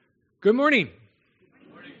Good morning.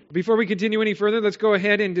 Before we continue any further, let's go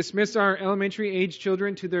ahead and dismiss our elementary age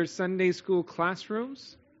children to their Sunday school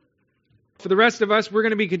classrooms. For the rest of us, we're going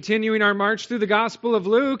to be continuing our march through the Gospel of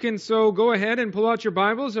Luke, and so go ahead and pull out your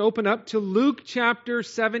Bibles and open up to Luke chapter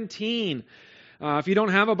 17. If you don't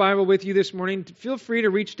have a Bible with you this morning, feel free to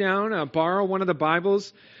reach down, borrow one of the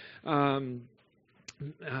Bibles that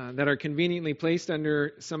are conveniently placed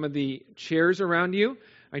under some of the chairs around you.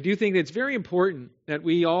 I do think that it's very important that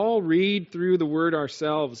we all read through the Word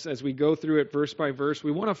ourselves as we go through it verse by verse.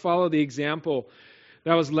 We want to follow the example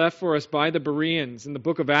that was left for us by the Bereans in the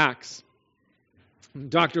book of Acts.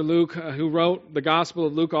 Dr. Luke, who wrote the Gospel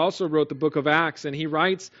of Luke, also wrote the book of Acts, and he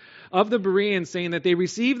writes of the Bereans saying that they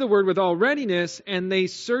received the Word with all readiness, and they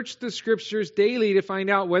searched the Scriptures daily to find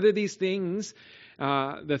out whether these things,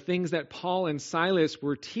 the things that Paul and Silas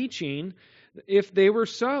were teaching, if they were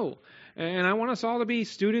so. And I want us all to be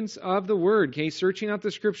students of the Word, okay? Searching out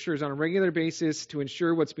the Scriptures on a regular basis to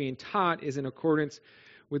ensure what's being taught is in accordance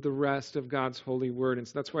with the rest of God's holy Word. And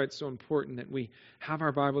so that's why it's so important that we have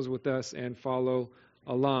our Bibles with us and follow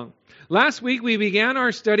along. Last week we began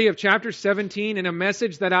our study of chapter 17 in a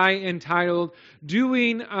message that I entitled,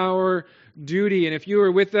 Doing Our Duty. And if you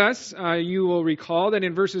were with us, you will recall that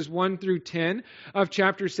in verses 1 through 10 of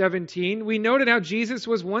chapter 17, we noted how Jesus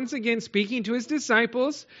was once again speaking to his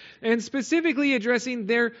disciples and specifically addressing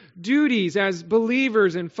their duties as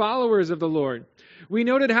believers and followers of the Lord. We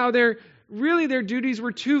noted how their duties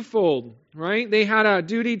were twofold, right? They had a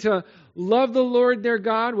duty to love the Lord their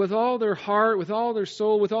God with all their heart, with all their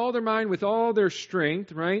soul, with all their mind, with all their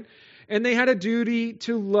strength, right? And they had a duty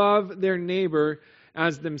to love their neighbor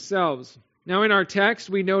as themselves. Now in our text,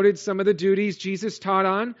 we noted some of the duties Jesus taught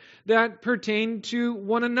on that pertain to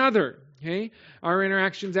one another, okay? Our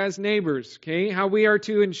interactions as neighbors, okay? How we are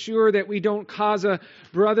to ensure that we don't cause a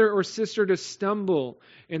brother or sister to stumble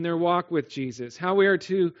in their walk with Jesus. How we are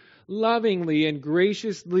to lovingly and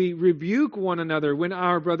graciously rebuke one another when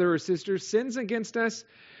our brother or sister sins against us,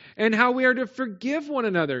 and how we are to forgive one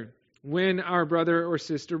another when our brother or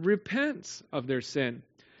sister repents of their sin.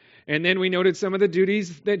 And then we noted some of the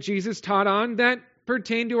duties that Jesus taught on that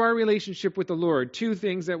pertain to our relationship with the Lord. Two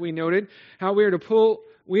things that we noted: how we are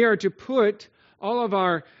to put all of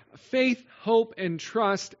our faith, hope, and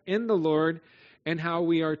trust in the Lord, and how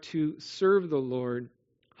we are to serve the Lord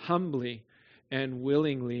humbly and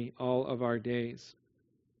willingly all of our days.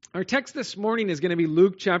 Our text this morning is going to be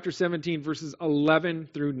Luke chapter 17, verses 11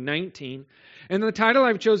 through 19. And the title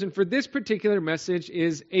I've chosen for this particular message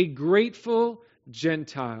is A Grateful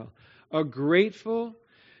Gentile. A Grateful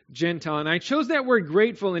Gentile. And I chose that word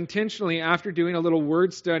grateful intentionally after doing a little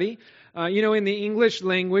word study. In the English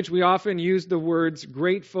language, we often use the words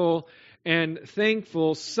grateful and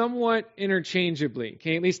thankful somewhat interchangeably.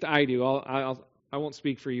 Okay, at least I do. I won't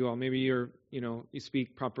speak for you all. Maybe you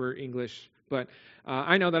speak proper English, but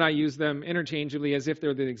I know that I use them interchangeably as if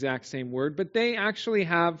they're the exact same word, but they actually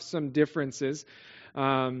have some differences.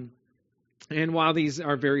 And while these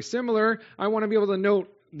are very similar, I want to be able to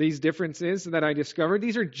note these differences that I discovered.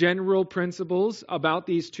 These are general principles about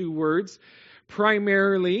these two words.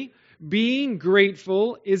 Primarily, being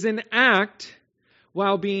grateful is an act,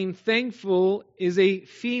 while being thankful is a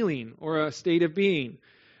feeling or a state of being.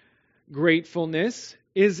 Gratefulness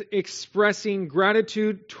is expressing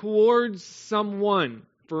gratitude towards someone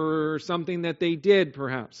for something that they did,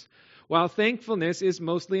 perhaps, while thankfulness is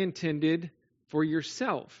mostly intended for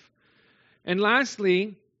yourself. And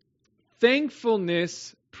lastly,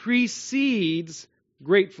 thankfulness precedes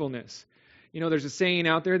gratefulness. There's a saying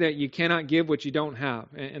out there that you cannot give what you don't have.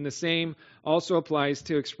 And the same also applies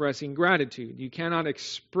to expressing gratitude. You cannot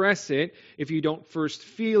express it if you don't first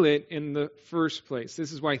feel it in the first place.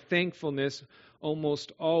 This is why thankfulness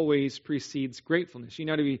almost always precedes gratefulness. You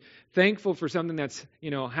know, to be thankful for something that's,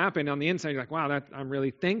 happened on the inside. You're like, wow, I'm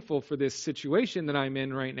really thankful for this situation that I'm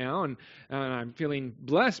in right now, and I'm feeling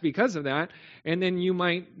blessed because of that. And then you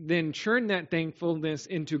might then turn that thankfulness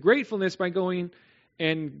into gratefulness by going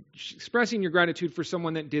and expressing your gratitude for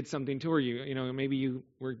someone that did something to you. Maybe you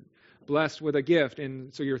were blessed with a gift,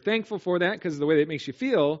 and so you're thankful for that because of the way that it makes you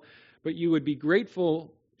feel, but you would be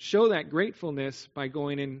grateful, show that gratefulness by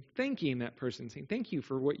going and thanking that person, saying, thank you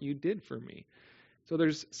for what you did for me. So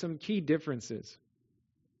there's some key differences.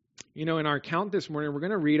 In our account this morning, we're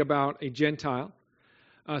going to read about a Gentile,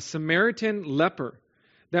 a Samaritan leper,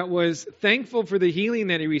 that was thankful for the healing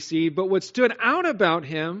that he received, but what stood out about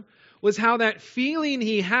him was how that feeling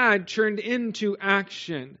he had turned into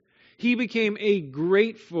action. He became a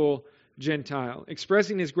grateful Gentile,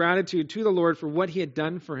 expressing his gratitude to the Lord for what he had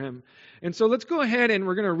done for him. And so let's go ahead and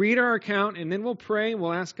we're going to read our account, and then we'll pray and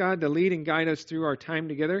we'll ask God to lead and guide us through our time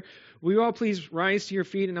together. Will you all please rise to your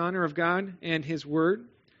feet in honor of God and his word?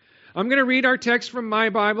 I'm going to read our text from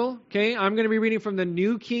my Bible, okay? I'm going to be reading from the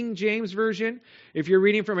New King James Version. If you're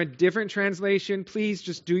reading from a different translation, please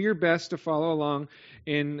just do your best to follow along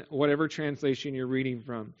in whatever translation you're reading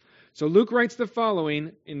from. So Luke writes the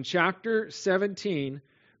following in chapter 17,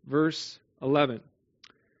 verse 11.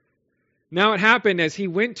 Now it happened as he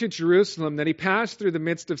went to Jerusalem that he passed through the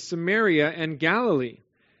midst of Samaria and Galilee.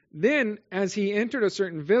 Then, as he entered a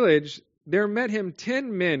certain village, there met him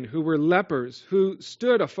 10 men who were lepers, who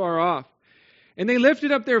stood afar off. And they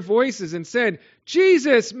lifted up their voices and said,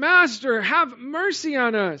 Jesus, Master, have mercy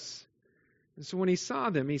on us. And so when he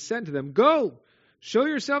saw them, he said to them, Go, show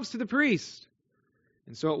yourselves to the priest.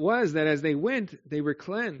 And so it was that as they went, they were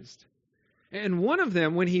cleansed. And one of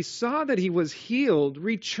them, when he saw that he was healed,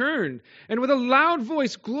 returned, and with a loud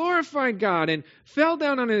voice glorified God, and fell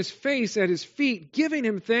down on his face at his feet, giving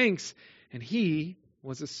him thanks. And he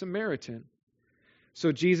was a Samaritan.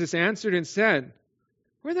 So Jesus answered and said,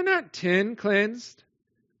 Were there not 10 cleansed?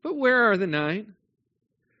 But where are the 9?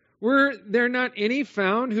 Were there not any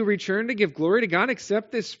found who returned to give glory to God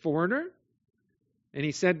except this foreigner? And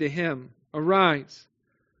he said to him, Arise,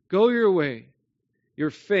 go your way. Your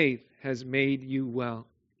faith has made you well.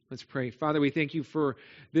 Let's pray. Father, we thank you for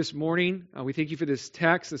this morning. We thank you for this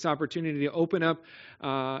text, this opportunity to open up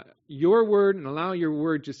your word and allow your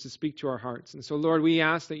word just to speak to our hearts. And so, Lord, we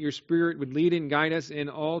ask that your Spirit would lead and guide us in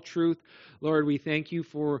all truth. Lord, we thank you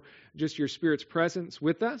for just your Spirit's presence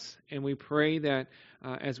with us. And we pray that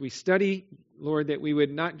as we study, Lord, that we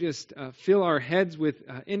would not just fill our heads with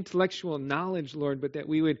intellectual knowledge, Lord, but that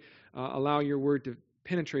we would allow your word to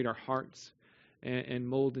penetrate our hearts and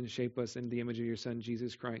mold and shape us in the image of your Son,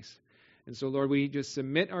 Jesus Christ. And so, Lord, we just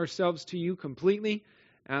submit ourselves to you completely,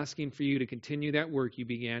 asking for you to continue that work you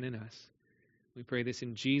began in us. We pray this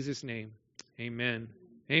in Jesus' name. Amen.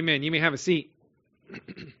 Amen. You may have a seat.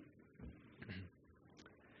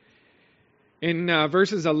 In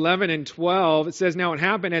verses 11 and 12, it says, Now it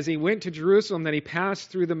happened as he went to Jerusalem that he passed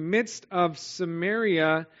through the midst of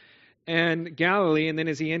Samaria and Galilee, and then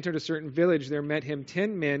as he entered a certain village, there met him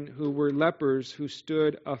 10 men who were lepers who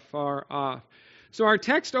stood afar off. So our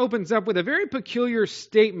text opens up with a very peculiar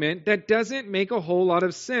statement that doesn't make a whole lot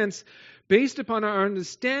of sense based upon our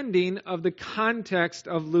understanding of the context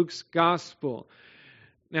of Luke's gospel.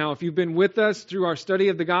 Now, if you've been with us through our study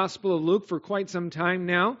of the Gospel of Luke for quite some time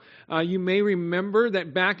now, you may remember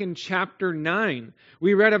that back in chapter 9,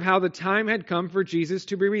 we read of how the time had come for Jesus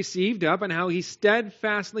to be received up and how he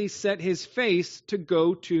steadfastly set his face to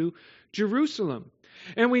go to Jerusalem.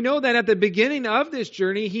 And we know that at the beginning of this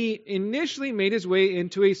journey, he initially made his way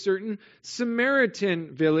into a certain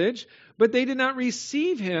Samaritan village, but they did not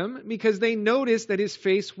receive him because they noticed that his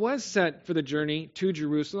face was set for the journey to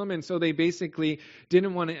Jerusalem, and so they basically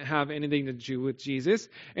didn't want to have anything to do with Jesus,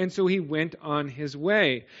 and so he went on his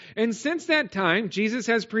way. And since that time, Jesus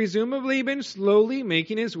has presumably been slowly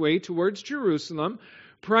making his way towards Jerusalem,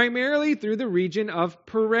 primarily through the region of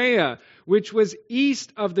Perea, which was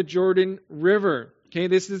east of the Jordan River. Okay,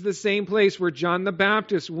 this is the same place where John the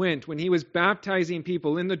Baptist went when he was baptizing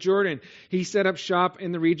people in the Jordan. He set up shop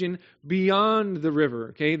in the region beyond the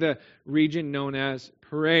river, okay, the region known as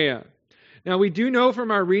Perea. Now, we do know from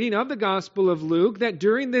our reading of the Gospel of Luke that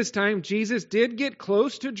during this time, Jesus did get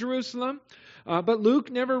close to Jerusalem, but Luke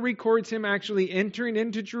never records him actually entering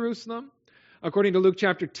into Jerusalem. According to Luke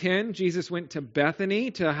chapter 10, Jesus went to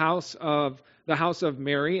Bethany, to the house of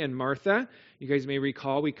Mary and Martha. You guys may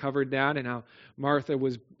recall we covered that and how Martha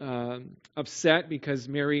was upset because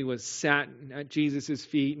Mary was sat at Jesus'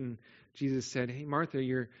 feet, and Jesus said, "Hey, Martha,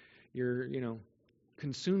 you're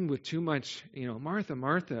consumed with too much. Martha,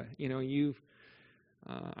 Martha,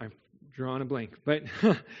 I've drawn a blank, but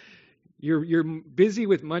you're busy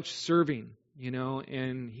with much serving,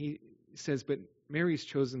 And he says, but Mary's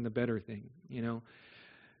chosen the better thing,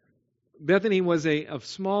 Bethany was a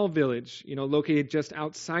small village, located just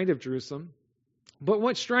outside of Jerusalem. But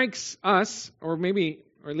what strikes us, or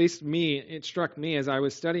at least me, it struck me as I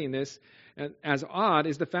was studying this, as odd,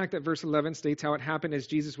 is the fact that verse 11 states how it happened as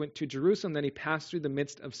Jesus went to Jerusalem, that he passed through the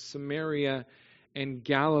midst of Samaria and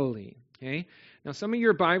Galilee. Okay? Now, some of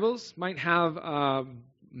your Bibles might have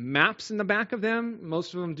maps in the back of them.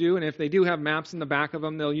 Most of them do, and if they do have maps in the back of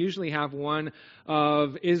them, they'll usually have one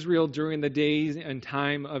of Israel during the days and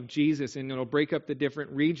time of Jesus, and it'll break up the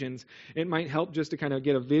different regions. It might help just to kind of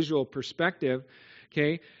get a visual perspective.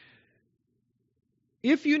 Okay,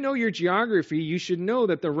 If you know your geography, you should know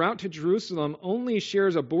that the route to Jerusalem only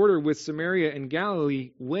shares a border with Samaria and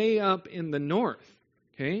Galilee way up in the north.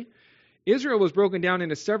 Okay? Israel was broken down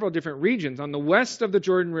into several different regions. On the west of the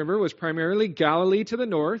Jordan River was primarily Galilee to the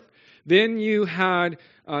north. Then you had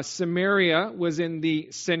Samaria was in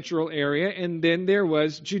the central area, and then there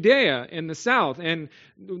was Judea in the south, and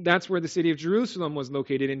that's where the city of Jerusalem was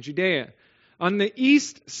located, in Judea. On the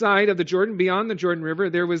east side of the Jordan, beyond the Jordan River,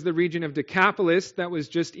 there was the region of Decapolis that was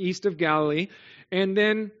just east of Galilee, and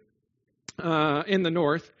then in the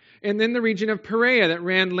north, and then the region of Perea that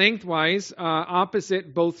ran lengthwise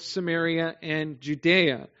opposite both Samaria and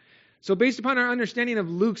Judea. So based upon our understanding of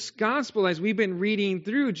Luke's gospel, as we've been reading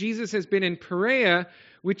through, Jesus has been in Perea,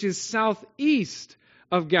 which is southeast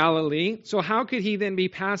of Galilee. So how could he then be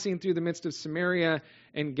passing through the midst of Samaria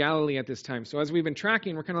and Galilee at this time? So as we've been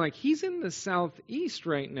tracking, we're kind of like, he's in the southeast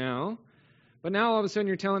right now, but now all of a sudden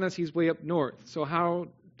you're telling us he's way up north. So how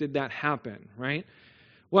did that happen, right?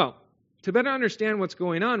 Well, to better understand what's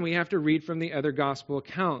going on, we have to read from the other gospel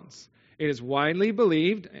accounts. It is widely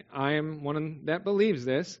believed, I am one that believes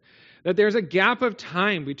this, that there's a gap of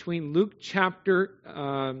time between Luke chapter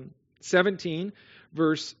 17,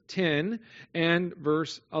 verse 10, and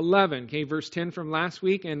verse 11. Okay, verse 10 from last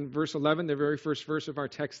week and verse 11, the very first verse of our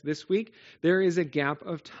text this week, there is a gap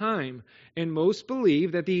of time. And most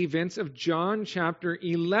believe that the events of John chapter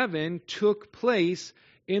 11 took place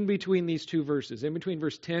in between these two verses. In between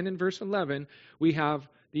verse 10 and verse 11, we have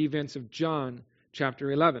the events of John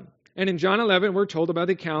chapter 11. And in John 11, we're told about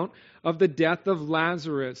the account of the death of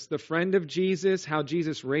Lazarus, the friend of Jesus, how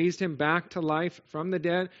Jesus raised him back to life from the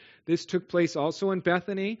dead. This took place also in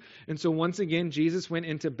Bethany. And so once again, Jesus went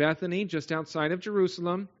into Bethany, just outside of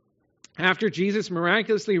Jerusalem. After Jesus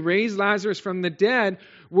miraculously raised Lazarus from the dead,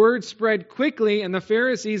 word spread quickly, and the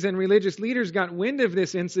Pharisees and religious leaders got wind of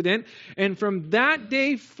this incident. And from that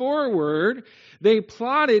day forward, they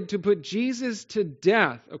plotted to put Jesus to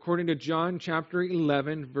death, according to John chapter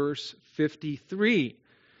 11, verse 53.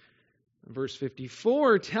 Verse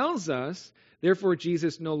 54 tells us, therefore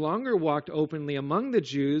Jesus no longer walked openly among the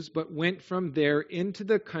Jews, but went from there into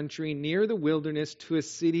the country near the wilderness to a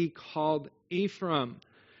city called Ephraim.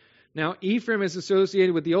 Now, Ephraim is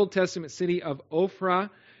associated with the Old Testament city of Ophrah,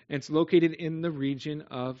 and it's located in the region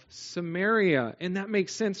of Samaria. And that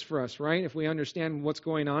makes sense for us, right? If we understand what's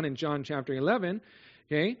going on in John chapter 11,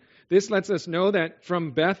 okay? This lets us know that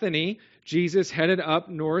from Bethany, Jesus headed up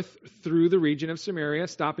north through the region of Samaria,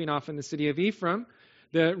 stopping off in the city of Ephraim.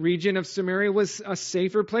 The region of Samaria was a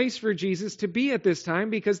safer place for Jesus to be at this time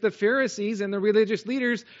because the Pharisees and the religious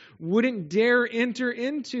leaders wouldn't dare enter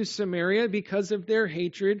into Samaria because of their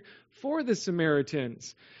hatred for the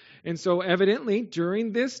Samaritans. And so evidently,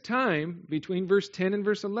 during this time, between verse 10 and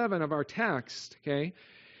verse 11 of our text, okay,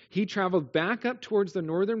 he traveled back up towards the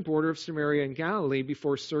northern border of Samaria and Galilee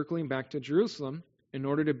before circling back to Jerusalem in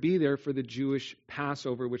order to be there for the Jewish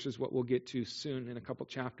Passover, which is what we'll get to soon in a couple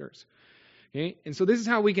chapters. Okay? And so this is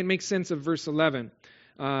how we can make sense of verse 11.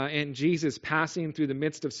 And Jesus passing through the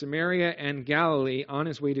midst of Samaria and Galilee on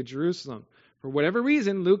his way to Jerusalem. For whatever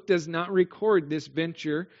reason, Luke does not record this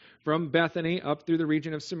venture from Bethany up through the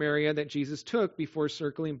region of Samaria that Jesus took before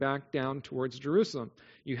circling back down towards Jerusalem.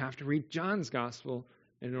 You have to read John's gospel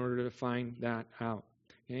in order to find that out.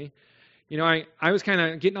 Okay? You know, I was kind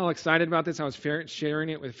of getting all excited about this. I was sharing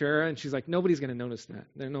it with Farah, and she's like, nobody's going to notice that.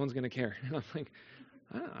 No one's going to care. And I'm like,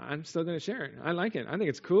 I'm still going to share it. I like it. I think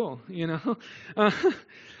it's cool, you know.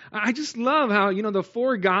 I just love how, you know, the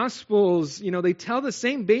four Gospels, you know, they tell the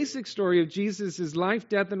same basic story of Jesus' life,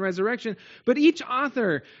 death, and resurrection, but each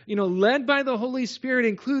author, you know, led by the Holy Spirit,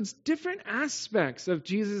 includes different aspects of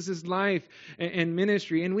Jesus' life and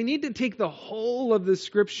ministry. And we need to take the whole of the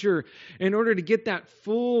Scripture in order to get that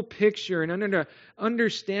full picture and to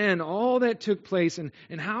understand all that took place and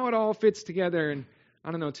how it all fits together. And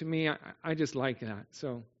I don't know, to me, I just like that.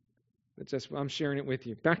 So I'm sharing it with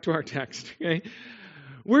you. Back to our text, okay?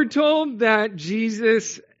 We're told that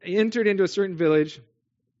Jesus entered into a certain village,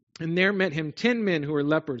 and there met him 10 men who were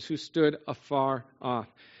lepers who stood afar off.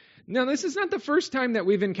 Now, this is not the first time that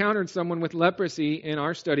we've encountered someone with leprosy in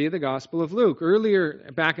our study of the Gospel of Luke.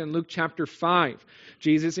 Earlier, back in Luke chapter 5,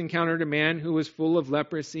 Jesus encountered a man who was full of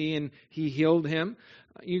leprosy, and he healed him.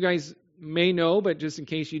 You guys may know, but just in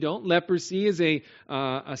case you don't, leprosy is a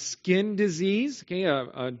skin disease, okay,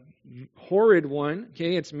 a horrid one.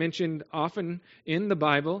 Okay, it's mentioned often in the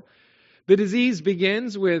Bible. The disease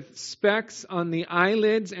begins with specks on the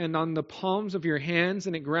eyelids and on the palms of your hands,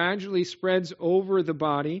 and it gradually spreads over the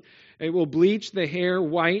body. It will bleach the hair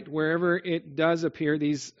white wherever it does appear,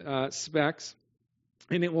 these specks.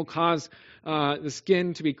 and it will cause the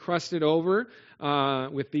skin to be crusted over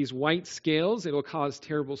with these white scales. It will cause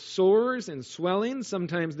terrible sores and swelling.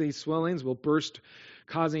 Sometimes these swellings will burst,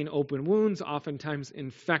 causing open wounds, oftentimes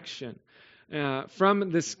infection.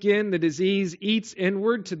 From the skin, the disease eats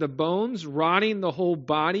inward to the bones, rotting the whole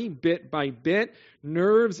body bit by bit.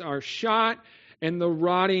 Nerves are shot, and the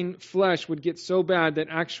rotting flesh would get so bad that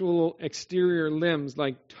actual exterior limbs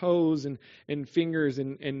like toes and fingers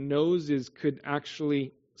and noses could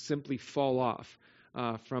actually simply fall off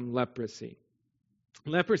from leprosy.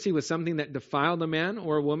 Leprosy was something that defiled a man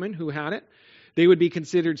or a woman who had it. They would be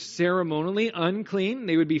considered ceremonially unclean.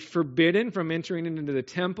 They would be forbidden from entering into the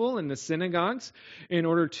temple and the synagogues in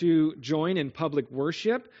order to join in public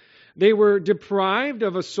worship. They were deprived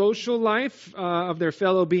of a social life of their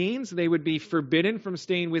fellow beings. They would be forbidden from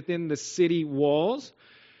staying within the city walls.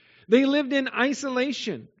 They lived in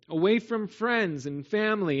isolation, away from friends and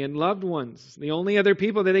family and loved ones. The only other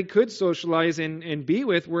people that they could socialize and be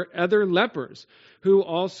with were other lepers who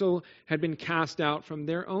also had been cast out from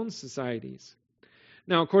their own societies.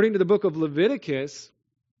 Now, according to the book of Leviticus,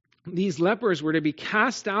 these lepers were to be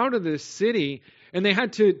cast out of the city, and they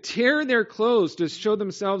had to tear their clothes to show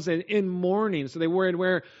themselves in mourning. So they would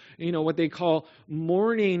wear, what they call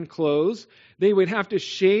mourning clothes. They would have to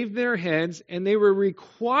shave their heads, and they were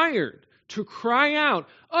required to cry out,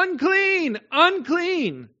 "Unclean!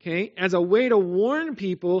 Unclean!" Okay, as a way to warn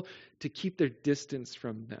people to keep their distance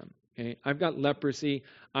from them. Okay, I've got leprosy.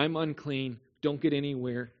 I'm unclean. Don't get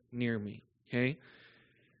anywhere near me. Okay.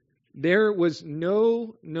 There was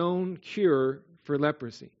no known cure for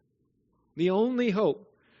leprosy. The only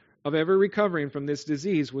hope of ever recovering from this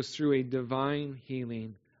disease was through a divine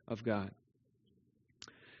healing of God.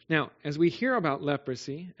 Now, as we hear about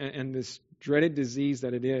leprosy and this dreaded disease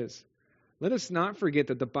that it is, let us not forget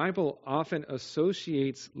that the Bible often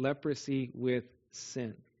associates leprosy with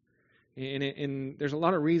sin. And there's a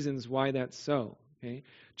lot of reasons why that's so. Okay?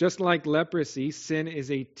 Just like leprosy, sin is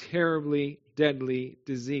a terribly deadly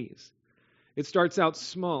disease. It starts out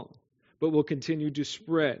small, but will continue to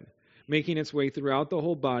spread, making its way throughout the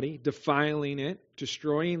whole body, defiling it,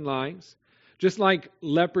 destroying lives. Just like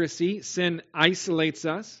leprosy, sin isolates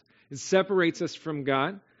us. It separates us from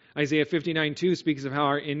God. Isaiah 59:2 speaks of how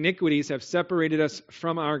our iniquities have separated us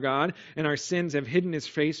from our God, and our sins have hidden His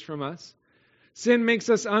face from us. Sin makes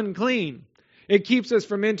us unclean. It keeps us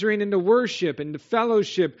from entering into worship and into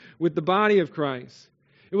fellowship with the body of Christ.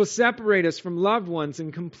 It will separate us from loved ones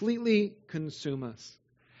and completely consume us.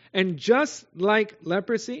 And just like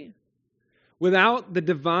leprosy, without the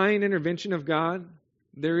divine intervention of God,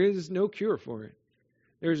 there is no cure for it.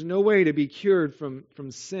 There is no way to be cured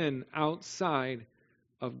from sin outside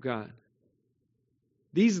of God.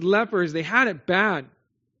 These lepers, they had it bad.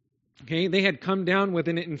 Okay, they had come down with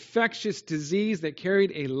an infectious disease that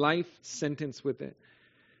carried a life sentence with it.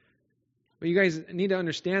 But you guys need to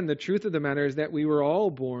understand the truth of the matter is that we were all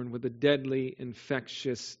born with a deadly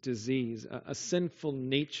infectious disease, a sinful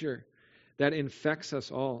nature that infects us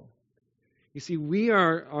all. You see, we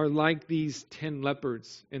are like these 10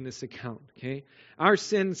 lepers in this account, okay? Our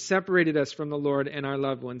sin separated us from the Lord and our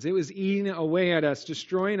loved ones. It was eating away at us,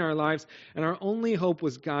 destroying our lives, and our only hope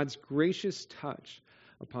was God's gracious touch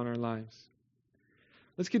upon our lives.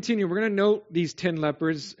 Let's continue. We're going to note these 10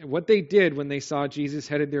 lepers, what they did when they saw Jesus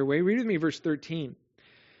headed their way. Read with me verse 13.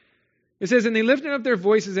 It says, "And they lifted up their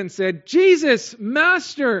voices and said, 'Jesus,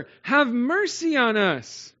 Master, have mercy on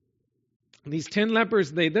us.'" These 10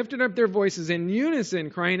 lepers, they lifted up their voices in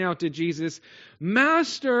unison, crying out to Jesus,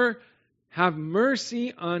 "Master, have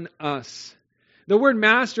mercy on us." The word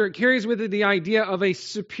master carries with it the idea of a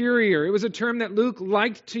superior. It was a term that Luke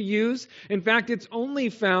liked to use. In fact, it's only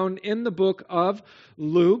found in the book of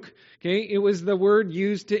Luke. Okay, it was the word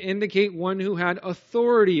used to indicate one who had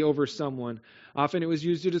authority over someone. Often it was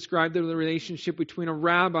used to describe the relationship between a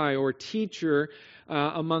rabbi or teacher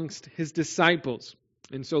amongst his disciples.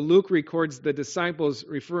 And so Luke records the disciples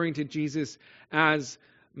referring to Jesus as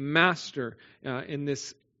master in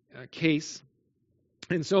this case.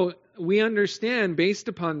 And so we understand, based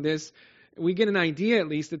upon this, we get an idea at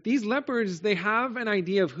least that these lepers, they have an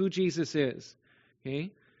idea of who Jesus is.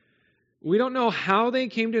 Okay? We don't know how they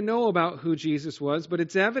came to know about who Jesus was, but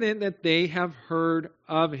it's evident that they have heard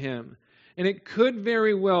of him. And it could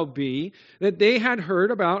very well be that they had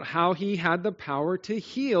heard about how he had the power to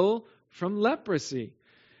heal from leprosy.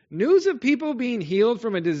 News of people being healed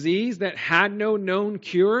from a disease that had no known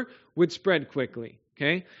cure would spread quickly.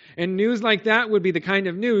 Okay? And news like that would be the kind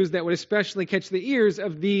of news that would especially catch the ears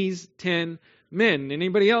of these 10 men.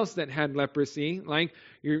 Anybody else that had leprosy, like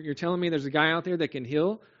you're telling me there's a guy out there that can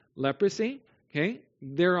heal leprosy? Okay?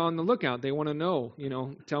 they're on the lookout. They want to know,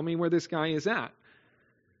 tell me where this guy is at.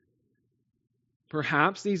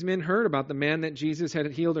 Perhaps these men heard about the man that Jesus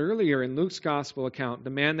had healed earlier in Luke's gospel account, the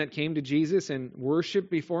man that came to Jesus and worshiped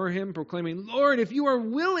before him, proclaiming, Lord, if you are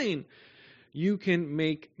willing, you can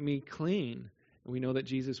make me clean. And we know that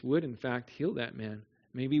Jesus would, in fact, heal that man.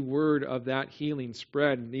 Maybe word of that healing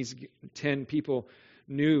spread, and these 10 people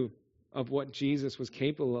knew of what Jesus was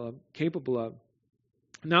capable of.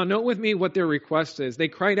 Now, note with me what their request is. They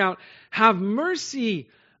cried out, have mercy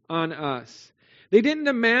on us. They didn't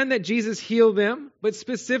demand that Jesus heal them, but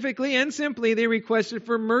specifically and simply they requested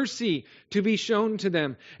for mercy to be shown to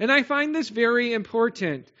them. And I find this very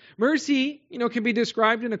important. Mercy, can be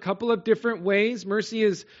described in a couple of different ways. Mercy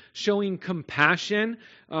is showing compassion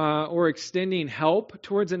or extending help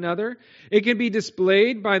towards another. It can be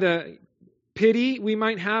displayed by the pity we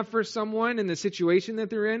might have for someone in the situation that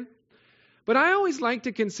they're in. But I always like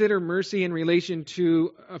to consider mercy in relation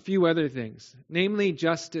to a few other things, namely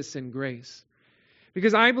justice and grace.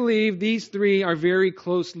 Because I believe these three are very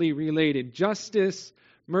closely related. Justice,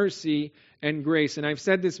 mercy, and grace. And I've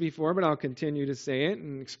said this before, but I'll continue to say it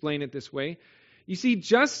and explain it this way. You see,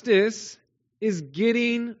 justice is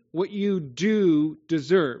getting what you do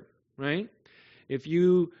deserve, right? If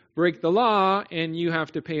you break the law and you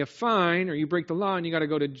have to pay a fine, or you break the law and you got to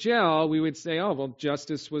go to jail, we would say, oh, well,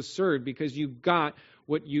 justice was served because you got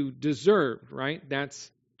what you deserved, right? That's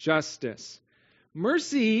justice.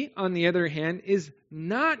 Mercy, on the other hand, is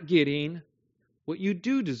not getting what you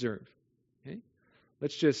do deserve. Okay?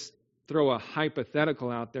 Let's just throw a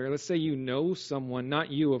hypothetical out there. Let's say you know someone,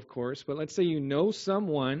 not you, of course, but let's say you know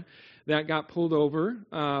someone that got pulled over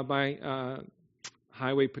by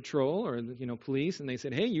highway patrol or police, and they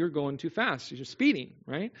said, hey, you're going too fast. You're speeding,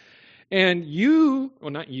 right? And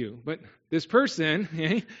not you, but this person,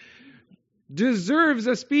 okay, deserves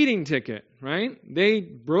a speeding ticket, right? They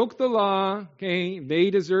broke the law, okay? They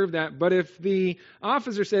deserve that. But if the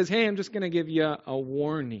officer says, hey, I'm just going to give you a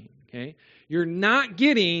warning, okay? You're not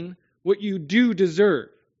getting what you do deserve.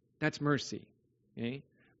 That's mercy, okay?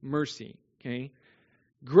 Mercy, okay?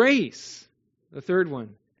 Grace, the third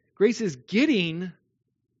one. Grace is getting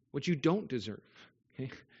what you don't deserve,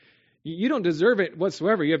 okay? You don't deserve it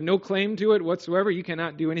whatsoever. You have no claim to it whatsoever. You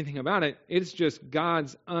cannot do anything about it. It's just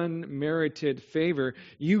God's unmerited favor.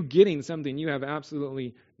 You getting something you have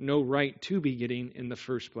absolutely no right to be getting in the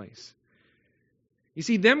first place. You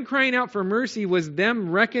see, them crying out for mercy was them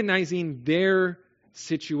recognizing their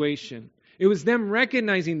situation. It was them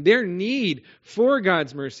recognizing their need for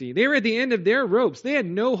God's mercy. They were at the end of their ropes. They had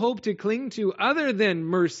no hope to cling to other than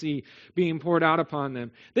mercy being poured out upon them.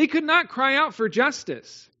 They could not cry out for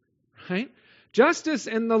justice. Right? Justice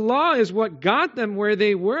and the law is what got them where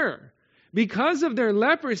they were. Because of their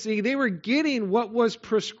leprosy, they were getting what was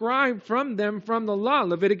prescribed from them from the law.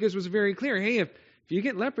 Leviticus was very clear. Hey, if you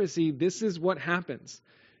get leprosy, this is what happens.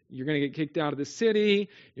 You're going to get kicked out of the city.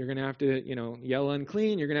 You're going to have to, yell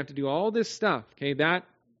unclean. You're going to have to do all this stuff. Okay,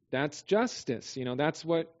 that's justice. That's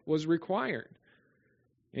what was required.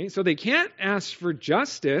 Okay, so they can't ask for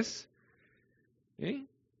justice. Okay?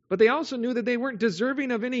 But they also knew that they weren't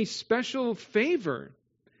deserving of any special favor.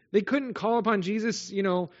 They couldn't call upon Jesus,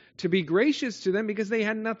 to be gracious to them because they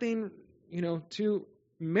had nothing, to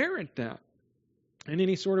merit that in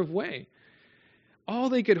any sort of way. All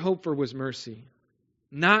they could hope for was mercy,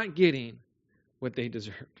 not getting what they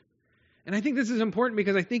deserved. And I think this is important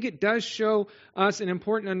because I think it does show us an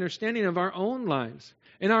important understanding of our own lives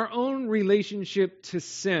and our own relationship to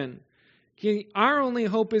sin. Our only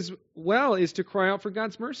hope is to cry out for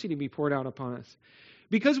God's mercy to be poured out upon us.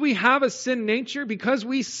 Because we have a sin nature, because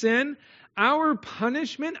we sin, our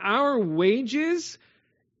punishment, our wages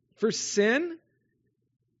for sin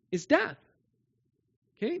is death.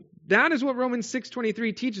 Okay? That is what Romans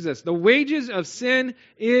 6:23 teaches us. The wages of sin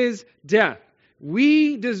is death.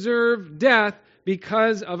 We deserve death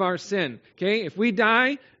because of our sin. Okay? If we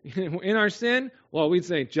die in our sin, well, we'd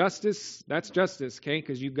say justice, that's justice, okay?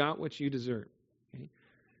 Because you got what you deserve. Okay?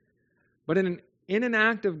 But in an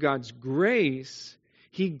act of God's grace,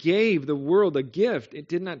 He gave the world a gift it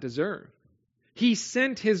did not deserve. He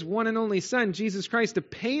sent His one and only Son, Jesus Christ, to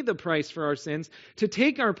pay the price for our sins, to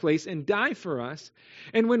take our place and die for us.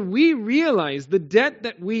 And when we realize the debt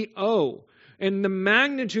that we owe and the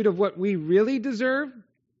magnitude of what we really deserve,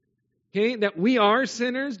 okay, that we are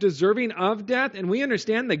sinners deserving of death, and we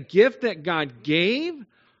understand the gift that God gave,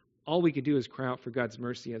 all we could do is cry out for God's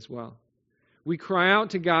mercy as well. We cry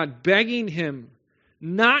out to God, begging Him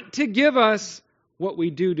not to give us what we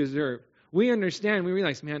do deserve. We understand, we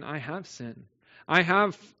realize, man, I have sinned. I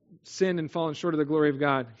have sinned and fallen short of the glory of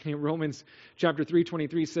God. Okay, Romans chapter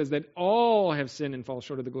 3:23 says that all have sinned and fall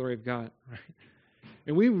short of the glory of God. Right?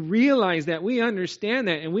 And we realize that, we understand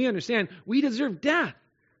that, and we understand we deserve death.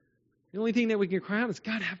 The only thing that we can cry out is,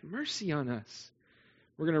 God, have mercy on us.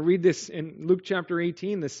 We're going to read this in Luke chapter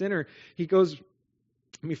 18. The sinner, he goes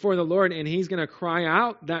before the Lord and he's going to cry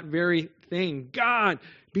out that very thing. God,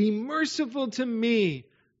 be merciful to me,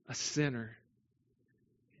 a sinner.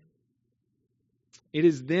 It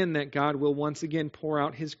is then that God will once again pour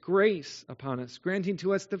out His grace upon us, granting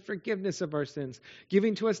to us the forgiveness of our sins,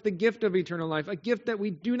 giving to us the gift of eternal life, a gift that we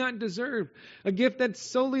do not deserve, a gift that's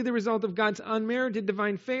solely the result of God's unmerited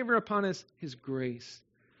divine favor upon us, His grace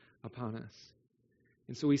upon us.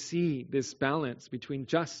 And so we see this balance between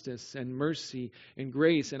justice and mercy and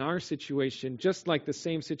grace in our situation, just like the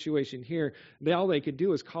same situation here. All they could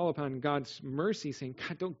do is call upon God's mercy, saying,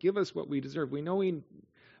 God, don't give us what we deserve. We know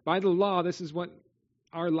by the law, this is what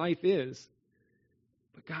our life is.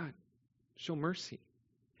 But God, show mercy.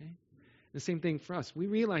 Okay? The same thing for us. We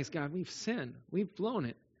realize, God, we've sinned. We've blown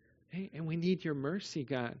it. Okay? And we need your mercy,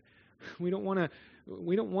 God. We don't want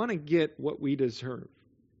to get what we deserve.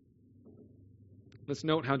 Let's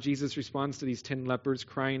note how Jesus responds to these 10 lepers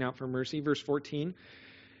crying out for mercy. Verse 14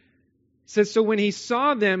 says, so when he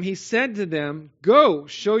saw them, he said to them, go,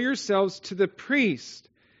 show yourselves to the priest.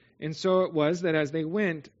 And so it was that as they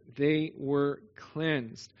went, they were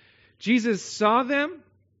cleansed. Jesus saw them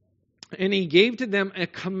and he gave to them a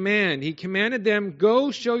command. He commanded them,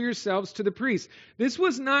 go show yourselves to the priest. This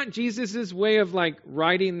was not Jesus' way of like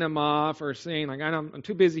writing them off or saying like, I'm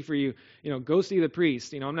too busy for you. Go see the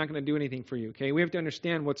priest. I'm not going to do anything for you. Okay. We have to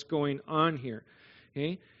understand what's going on here.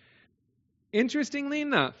 Okay. Interestingly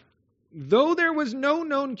enough, though there was no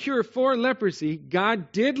known cure for leprosy,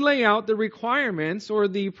 God did lay out the requirements or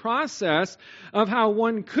the process of how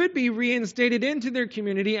one could be reinstated into their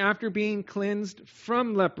community after being cleansed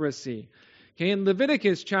from leprosy. Okay, in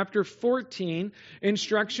Leviticus chapter 14,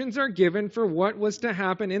 instructions are given for what was to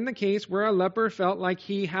happen in the case where a leper felt like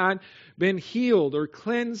he had been healed or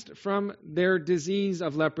cleansed from their disease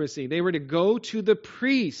of leprosy. They were to go to the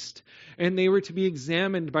priest and they were to be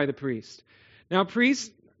examined by the priest. Now,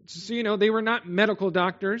 priests, so they were not medical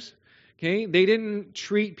doctors. Okay, they didn't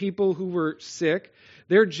treat people who were sick.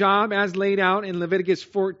 Their job, as laid out in Leviticus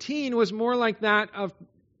 14, was more like that of,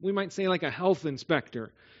 we might say, like a health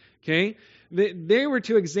inspector. Okay, they were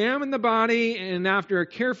to examine the body, and after a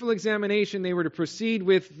careful examination, they were to proceed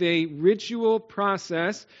with the ritual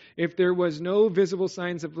process. If there was no visible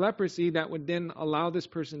signs of leprosy, that would then allow this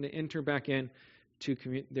person to enter back in to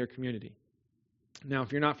their community. Now,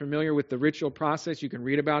 if you're not familiar with the ritual process, you can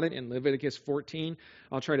read about it in Leviticus 14.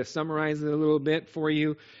 I'll try to summarize it a little bit for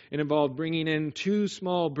you. It involved bringing in 2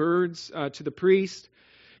 small birds to the priest.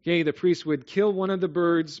 Okay, the priest would kill one of the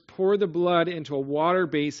birds, pour the blood into a water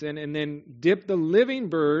basin, and then dip the living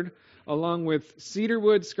bird along with cedar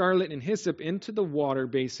wood, scarlet, and hyssop into the water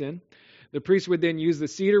basin. The priest would then use the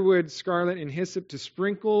cedar wood, scarlet, and hyssop to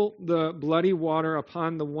sprinkle the bloody water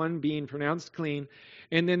upon the one being pronounced clean.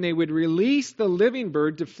 And then they would release the living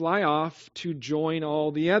bird to fly off to join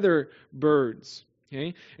all the other birds.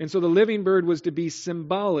 Okay? And so the living bird was to be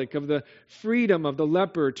symbolic of the freedom of the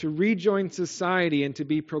leper to rejoin society and to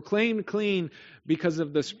be proclaimed clean because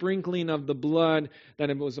of the sprinkling of the blood that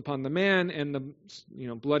it was upon the man and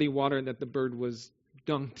the bloody water that the bird was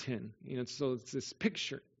dunked in. So it's this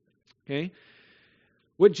picture. Okay?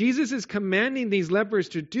 What Jesus is commanding these lepers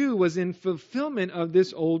to do was in fulfillment of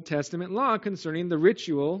this Old Testament law concerning the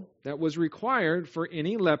ritual that was required for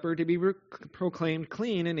any leper to be proclaimed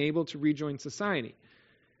clean and able to rejoin society.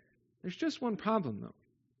 There's just one problem, though.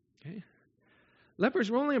 Okay?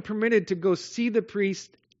 Lepers were only permitted to go see the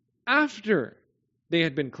priest after they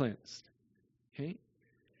had been cleansed. Okay?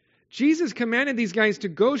 Jesus commanded these guys to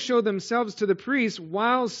go show themselves to the priest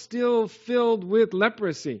while still filled with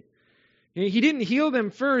leprosy. He didn't heal them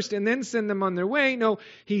first and then send them on their way. No,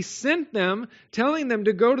 he sent them, telling them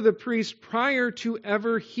to go to the priest prior to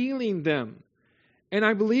ever healing them. And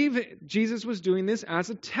I believe Jesus was doing this as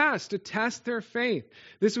a test, to test their faith.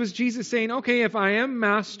 This was Jesus saying, okay, if I am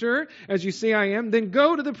master, as you say I am, then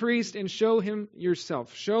go to the priest and show him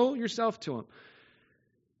yourself. Show yourself to him.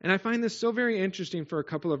 And I find this so very interesting for a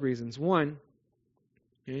couple of reasons. One,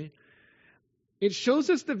 okay, it shows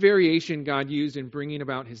us the variation God used in bringing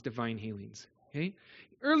about his divine healings. Okay?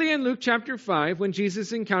 Early in Luke chapter 5, when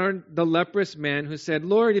Jesus encountered the leprous man who said,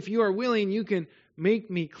 Lord, if you are willing, you can make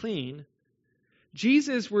me clean.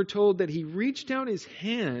 Jesus, we're told that he reached out his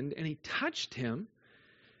hand and he touched him,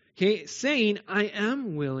 okay, saying, I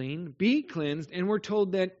am willing, be cleansed. And we're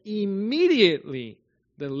told that immediately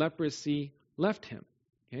the leprosy left him.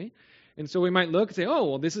 Okay? And so we might look and say, oh,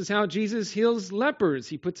 well, this is how Jesus heals lepers.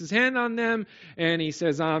 He puts his hand on them and he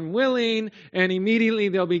says, I'm willing, and immediately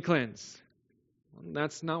they'll be cleansed. Well,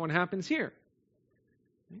 that's not what happens here.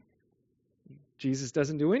 Jesus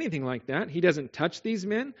doesn't do anything like that. He doesn't touch these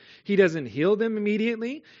men. He doesn't heal them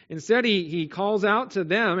immediately. Instead, he calls out to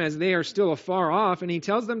them as they are still afar off, and he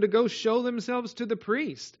tells them to go show themselves to the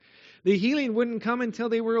priest. The healing wouldn't come until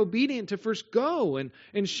they were obedient to first go and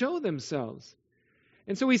show themselves.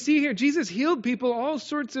 And so we see here, Jesus healed people all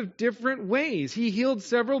sorts of different ways. He healed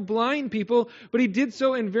several blind people, but he did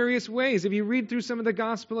so in various ways. If you read through some of the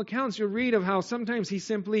gospel accounts, you'll read of how sometimes he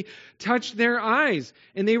simply touched their eyes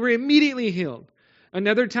and they were immediately healed.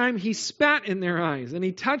 Another time he spat in their eyes and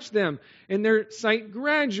he touched them and their sight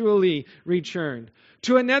gradually returned.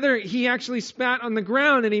 To another, he actually spat on the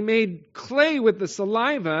ground and he made clay with the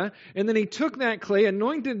saliva, and then he took that clay,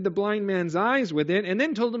 anointed the blind man's eyes with it, and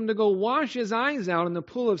then told him to go wash his eyes out in the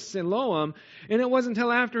pool of Siloam. And it wasn't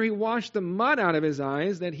until after he washed the mud out of his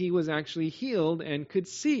eyes that he was actually healed and could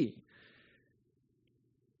see.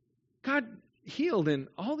 God healed in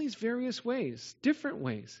all these various ways, different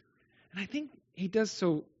ways. And I think he does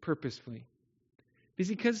so purposefully.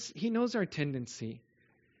 Because he knows our tendency.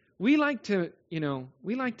 We like to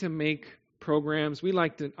make programs,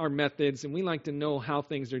 our methods, and we like to know how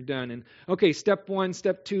things are done. And okay, step 1,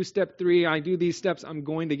 step 2, step 3, I do these steps, I'm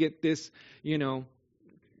going to get this,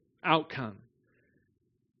 outcome.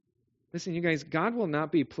 Listen, you guys, God will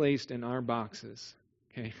not be placed in our boxes,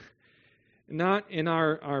 okay? Not in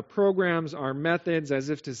our programs, our methods, as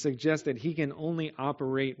if to suggest that he can only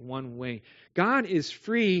operate one way. God is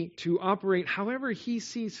free to operate however he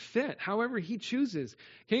sees fit, however he chooses.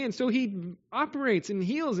 Okay, and so he operates and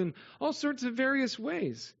heals in all sorts of various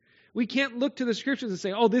ways. We can't look to the scriptures and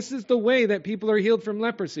say, oh, this is the way that people are healed from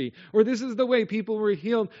leprosy, or this is the way people were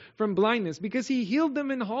healed from blindness, because he healed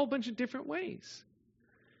them in a whole bunch of different ways.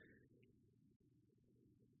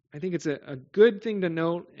 I think it's a good thing to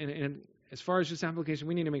note, and as far as just application,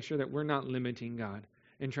 we need to make sure that we're not limiting God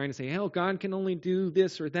and trying to say, oh, God can only do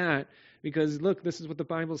this or that because, look, this is what the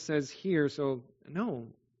Bible says here. So, no,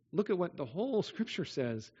 look at what the whole Scripture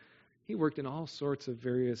says. He worked in all sorts of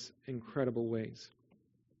various incredible ways.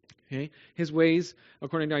 Okay? His ways,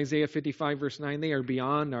 according to Isaiah 55, verse 9, they are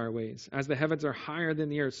beyond our ways. As the heavens are higher than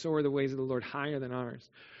the earth, so are the ways of the Lord higher than ours.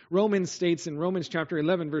 Romans states in Romans chapter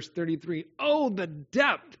 11, verse 33, oh, the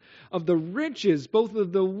depth of the riches, both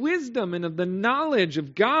of the wisdom and of the knowledge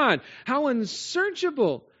of God. How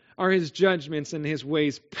unsearchable are his judgments and his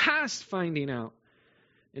ways past finding out.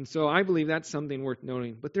 And so I believe that's something worth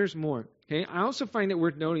noting. But there's more. Okay? I also find it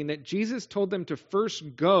worth noting that Jesus told them to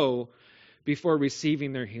first go before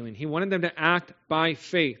receiving their healing. He wanted them to act by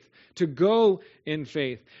faith, to go in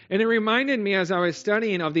faith. And it reminded me as I was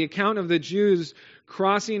studying of the account of the Jews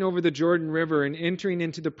crossing over the Jordan River and entering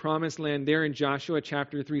into the promised land there in Joshua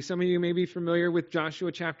chapter 3. Some of you may be familiar with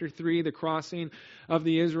Joshua chapter 3, the crossing of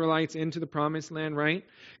the Israelites into the promised land, right?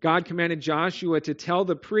 God commanded Joshua to tell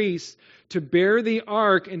the priests to bear the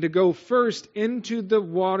ark and to go first into the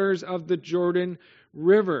waters of the Jordan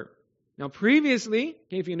River. Now previously,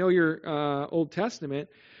 if you know your Old Testament,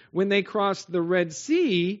 when they crossed the Red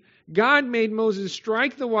Sea, God made Moses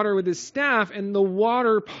strike the water with his staff and the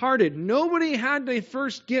water parted. Nobody had to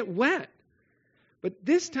first get wet. But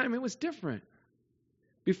this time it was different.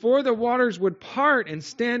 Before the waters would part and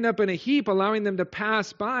stand up in a heap, allowing them to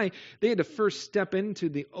pass by, they had to first step into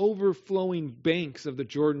the overflowing banks of the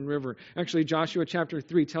Jordan River. Actually, Joshua chapter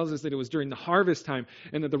 3 tells us that it was during the harvest time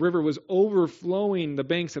and that the river was overflowing the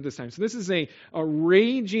banks at this time. So this is a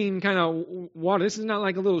raging kind of water. This is not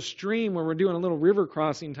like a little stream where we're doing a little river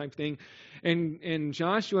crossing type thing. And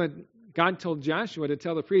God told Joshua to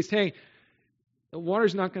tell the priest, hey, the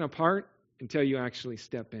water's not going to part until you actually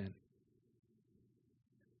step in.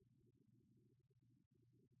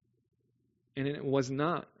 And it was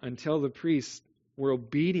not until the priests were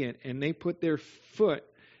obedient and they put their foot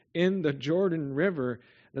in the Jordan River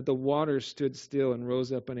that the waters stood still and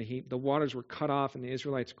rose up in a heap. The waters were cut off and the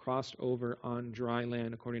Israelites crossed over on dry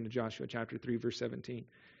land, according to Joshua chapter 3, verse 17.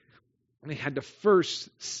 And they had to first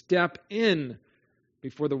step in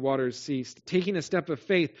before the waters ceased, taking a step of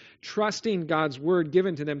faith, trusting God's word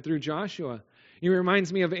given to them through Joshua. It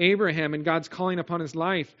reminds me of Abraham and God's calling upon his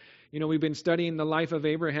life. You know, we've been studying the life of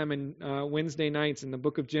Abraham in Wednesday nights in the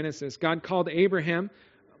book of Genesis. God called Abram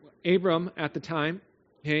at the time,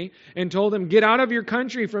 okay, and told him, get out of your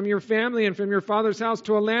country, from your family and from your father's house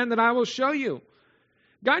to a land that I will show you.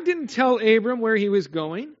 God didn't tell Abram where he was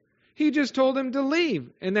going. He just told him to leave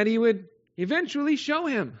and that he would eventually show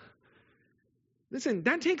him. Listen,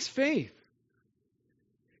 that takes faith.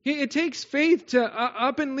 It takes faith to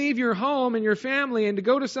up and leave your home and your family and to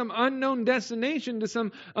go to some unknown destination, to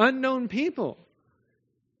some unknown people.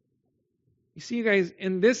 You see, you guys,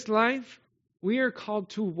 in this life, we are called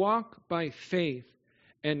to walk by faith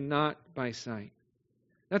and not by sight.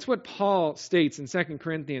 That's what Paul states in 2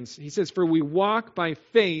 Corinthians. He says, for we walk by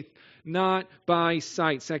faith, not by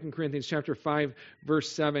sight. 2 Corinthians chapter 5,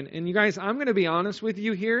 verse 7. And you guys, I'm going to be honest with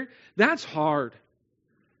you here. That's hard.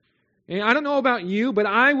 And I don't know about you, but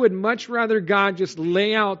I would much rather God just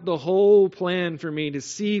lay out the whole plan for me to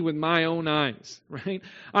see with my own eyes, right?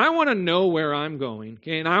 I want to know where I'm going,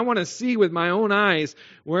 okay? And I want to see with my own eyes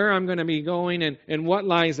where I'm going to be going and what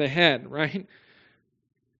lies ahead, right?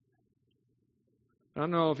 I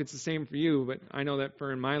don't know if it's the same for you, but I know that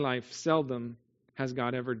for in my life, seldom has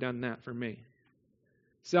God ever done that for me.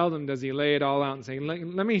 Seldom does he lay it all out and say,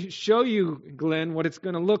 let me show you, Glenn, what it's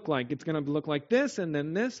going to look like. It's going to look like this, and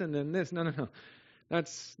then this, and then this. No.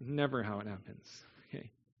 That's never how it happens.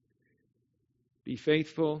 Okay. Be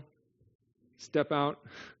faithful. Step out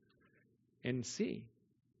and see.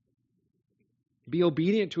 Be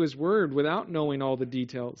obedient to his word without knowing all the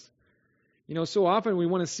details. You know, so often we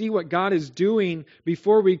want to see what God is doing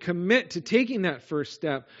before we commit to taking that first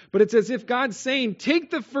step. But it's as if God's saying,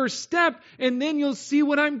 take the first step and then you'll see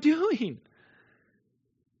what I'm doing.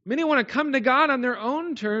 Many want to come to God on their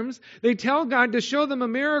own terms. They tell God to show them a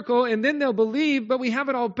miracle and then they'll believe, but we have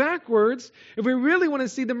it all backwards. If we really want to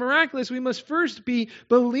see the miraculous, we must first be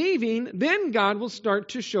believing, then God will start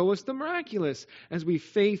to show us the miraculous as we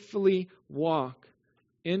faithfully walk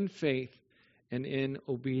in faith and in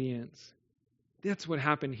obedience. That's what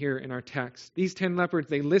happened here in our text. These 10 lepers,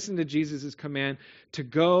 they listened to Jesus' command to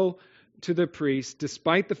go to the priest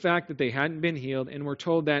despite the fact that they hadn't been healed. And we're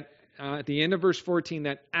told that at the end of verse 14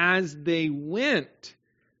 that as they went,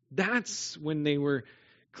 that's when they were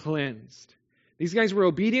cleansed. These guys were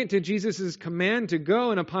obedient to Jesus' command to go,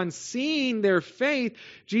 and upon seeing their faith,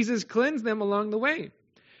 Jesus cleansed them along the way.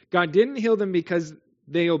 God didn't heal them because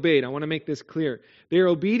they obeyed. I want to make this clear. Their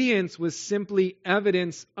obedience was simply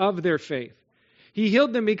evidence of their faith. He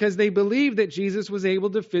healed them because they believed that Jesus was able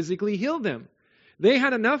to physically heal them. They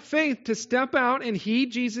had enough faith to step out and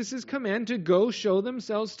heed Jesus' command to go show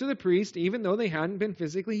themselves to the priest, even though they hadn't been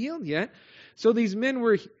physically healed yet. So these men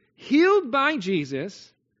were healed by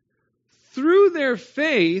Jesus through their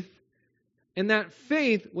faith, and that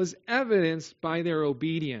faith was evidenced by their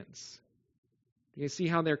obedience. You see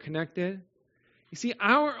how they're connected? You see,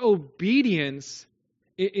 our obedience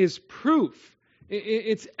is proof.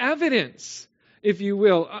 It's evidence, if you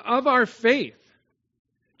will, of our faith.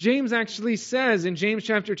 James actually says in James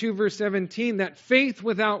chapter 2, verse 17, that faith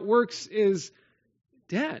without works is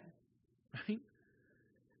dead. Right?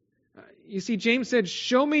 You see, James said,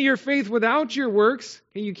 show me your faith without your works.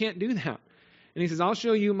 Hey, you can't do that. And he says, I'll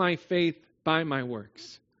show you my faith by my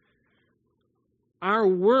works. Our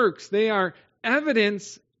works, they are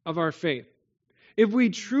evidence of our faith. If we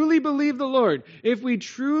truly believe the Lord, if we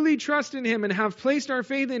truly trust in him and have placed our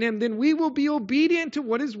faith in him, then we will be obedient to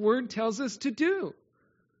what his word tells us to do.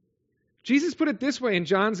 Jesus put it this way in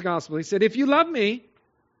John's gospel. He said, if you love me,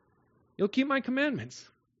 you'll keep my commandments.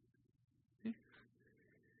 Okay?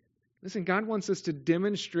 Listen, God wants us to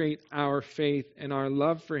demonstrate our faith and our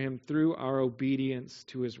love for him through our obedience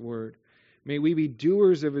to his word. May we be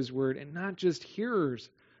doers of his word and not just hearers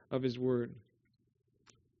of his word.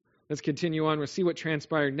 Let's continue on. We'll see what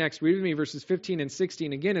transpired next. Read with me verses 15 and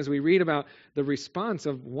 16 again as we read about the response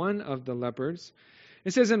of one of the lepers.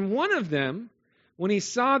 It says, and one of them, when he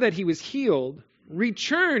saw that he was healed,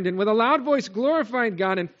 returned and with a loud voice glorified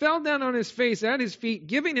God and fell down on his face at his feet,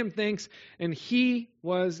 giving him thanks, and he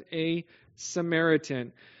was a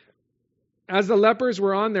Samaritan. As the lepers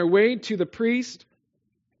were on their way to the priest,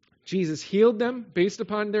 Jesus healed them based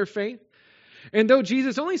upon their faith. And though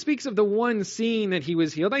Jesus only speaks of the one seeing that he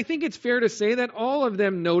was healed, I think it's fair to say that all of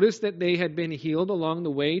them noticed that they had been healed along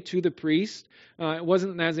the way to the priest. It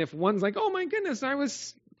wasn't as if one's like, oh my goodness, I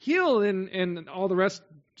was healed, and all the rest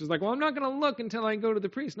just like, well, I'm not going to look until I go to the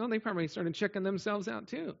priest. No, they probably started checking themselves out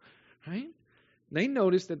too, right? They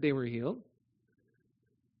noticed that they were healed,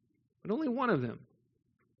 but only one of them,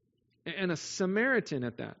 and a Samaritan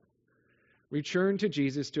at that, returned to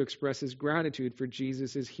Jesus to express his gratitude for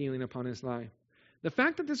Jesus' healing upon his life. The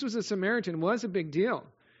fact that this was a Samaritan was a big deal,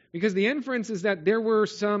 because the inference is that there were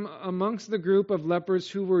some amongst the group of lepers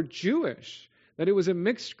who were Jewish, that it was a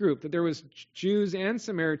mixed group, that there was Jews and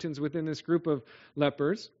Samaritans within this group of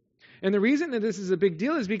lepers. And the reason that this is a big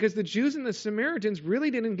deal is because the Jews and the Samaritans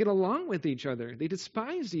really didn't get along with each other. They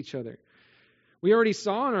despised each other. We already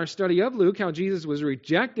saw in our study of Luke how Jesus was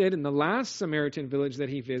rejected in the last Samaritan village that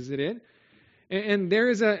he visited. And there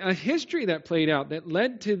is a history that played out that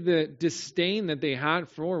led to the disdain that they had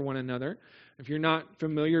for one another. If you're not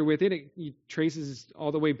familiar with it, it traces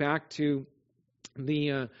all the way back to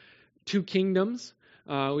the two kingdoms.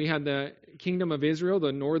 We had the kingdom of Israel,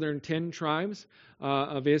 the northern 10 tribes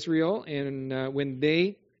of Israel, and when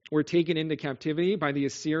they were taken into captivity by the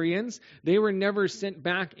Assyrians, they were never sent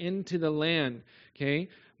back into the land. Okay,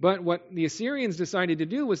 but what the Assyrians decided to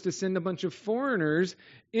do was to send a bunch of foreigners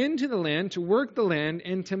into the land to work the land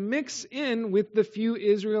and to mix in with the few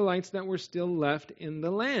Israelites that were still left in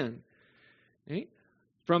the land. Okay?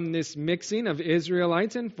 From this mixing of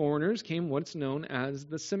Israelites and foreigners came what's known as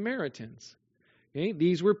the Samaritans. Okay?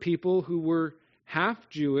 These were people who were half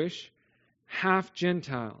Jewish, half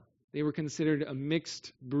Gentile. They were considered a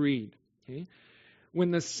mixed breed. Okay?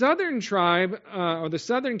 When the southern tribe, or the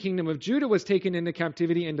southern kingdom of Judah was taken into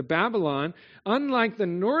captivity into Babylon, unlike the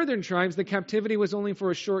northern tribes, the captivity was only for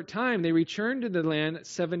a short time. They returned to the land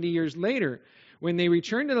 70 years later. When they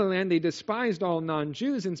returned to the land, they despised all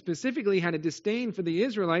non-Jews and specifically had a disdain for the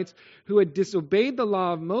Israelites who had disobeyed the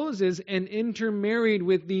law of Moses and intermarried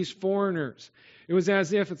with these foreigners. It was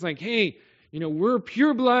as if it's like, hey, we're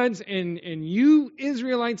purebloods and you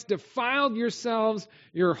Israelites defiled yourselves.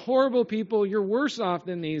 You're horrible people. You're worse off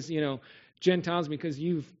than these, Gentiles because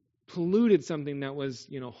you've polluted something that was,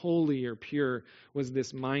 holy or pure, was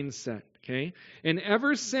this mindset. Okay. And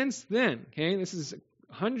ever since then, okay, this is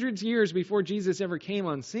hundreds of years before Jesus ever came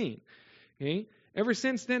on scene. Okay. Ever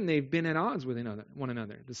since then, they've been at odds with one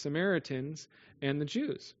another, the Samaritans and the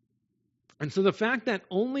Jews. And so the fact that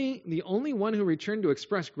the only one who returned to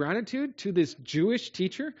express gratitude to this Jewish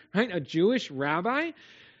teacher, right, a Jewish rabbi,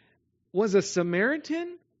 was a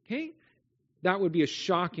Samaritan, okay, that would be a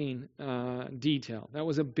shocking detail. That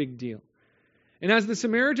was a big deal. And as the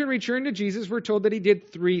Samaritan returned to Jesus, we're told that he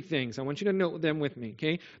did three things. I want you to note them with me,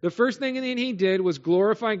 okay? The first thing that he did was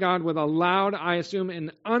glorify God with a loud, I assume,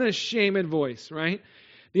 an unashamed voice, right?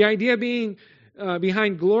 The idea being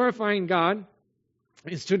behind glorifying God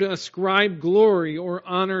is to ascribe glory or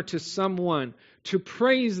honor to someone, to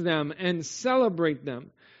praise them and celebrate them.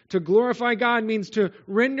 To glorify God means to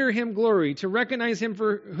render him glory, to recognize him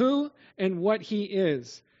for who and what he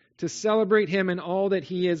is, to celebrate him and all that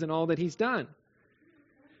he is and all that he's done.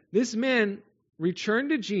 This man returned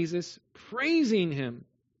to Jesus, praising him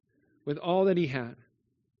with all that he had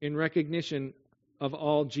in recognition of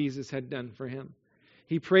all Jesus had done for him.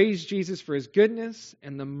 He praised Jesus for his goodness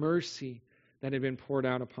and the mercy that had been poured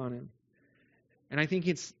out upon him. And I think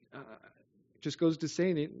it's just goes to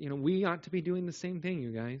say that, we ought to be doing the same thing,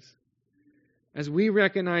 you guys. As we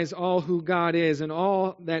recognize all who God is and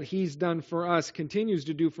all that he's done for us, continues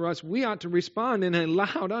to do for us, we ought to respond in a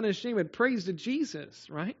loud, unashamed praise to Jesus,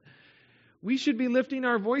 right? We should be lifting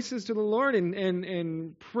our voices to the Lord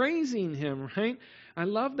and praising him, right? I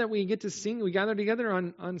love that we get to sing, we gather together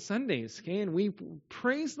on Sundays, okay? And we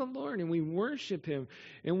praise the Lord and we worship him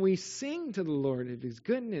and we sing to the Lord of his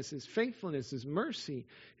goodness, his faithfulness, his mercy,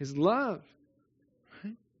 his love.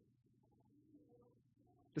 Right?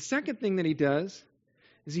 The second thing that he does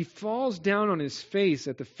is he falls down on his face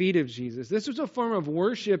at the feet of Jesus. This was a form of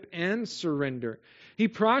worship and surrender. He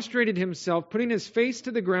prostrated himself, putting his face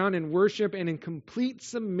to the ground in worship and in complete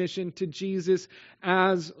submission to Jesus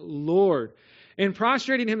as Lord. And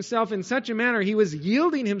prostrating himself in such a manner, he was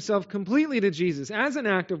yielding himself completely to Jesus. As an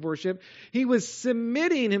act of worship, he was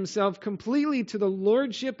submitting himself completely to the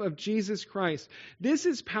lordship of Jesus Christ. This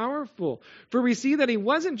is powerful, for we see that he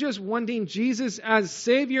wasn't just wanting Jesus as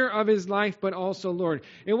Savior of his life, but also Lord.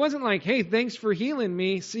 It wasn't like, hey, thanks for healing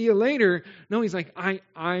me, see you later. No, he's like,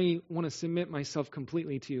 I want to submit myself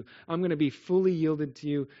completely to you. I'm going to be fully yielded to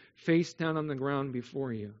you, face down on the ground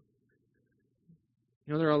before you.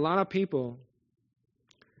 There are a lot of people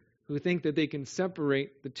who think that they can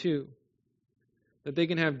separate the two, that they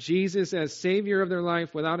can have Jesus as Savior of their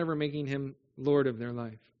life without ever making him Lord of their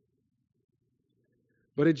life.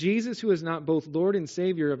 But a Jesus who is not both Lord and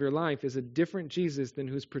Savior of your life is a different Jesus than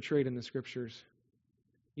who's portrayed in the Scriptures.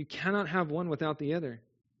 You cannot have one without the other.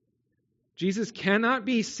 Jesus cannot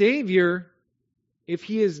be Savior if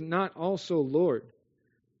he is not also Lord.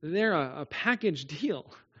 They're a package deal.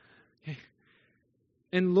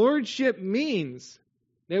 And lordship means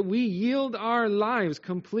that we yield our lives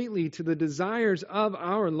completely to the desires of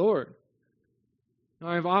our Lord. Now,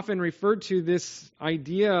 I've often referred to this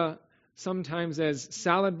idea sometimes as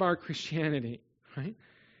salad bar Christianity, right?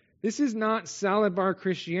 This is not salad bar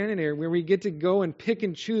Christianity where we get to go and pick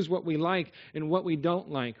and choose what we like and what we don't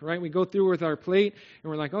like, right? We go through with our plate and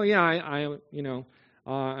we're like, oh yeah,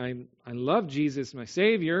 I love Jesus, my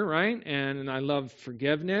Savior, right? And I love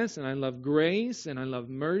forgiveness, and I love grace, and I love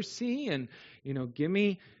mercy, and give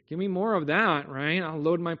me more of that, right? I'll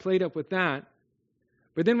load my plate up with that.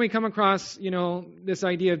 But then we come across, this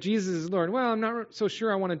idea of Jesus as Lord. Well, I'm not so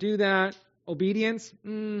sure I want to do that. Obedience,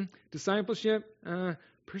 discipleship,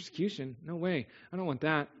 persecution, no way. I don't want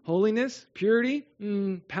that. Holiness, purity,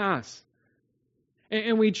 pass.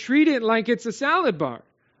 And we treat it like it's a salad bar.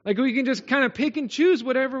 Like we can just kind of pick and choose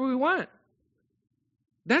whatever we want.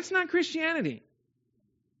 That's not Christianity.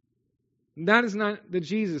 That is not the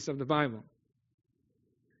Jesus of the Bible.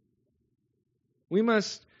 We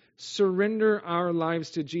must surrender our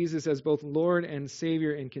lives to Jesus as both Lord and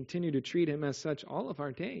Savior and continue to treat Him as such all of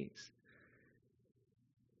our days.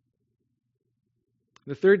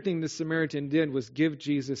 The third thing this Samaritan did was give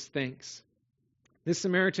Jesus thanks. This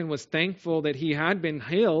Samaritan was thankful that he had been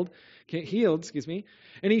healed,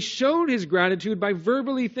 and he showed his gratitude by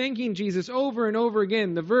verbally thanking Jesus over and over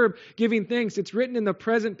again. The verb giving thanks, it's written in the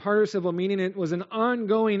present participle, meaning it was an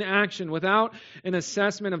ongoing action without an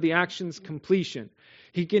assessment of the action's completion.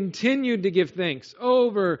 He continued to give thanks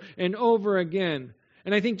over and over again.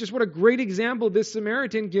 And I think just what a great example this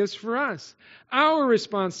Samaritan gives for us. Our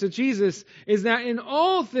response to Jesus is that in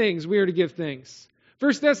all things we are to give thanks.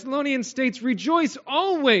 1 Thessalonians states, rejoice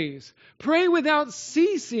always, pray without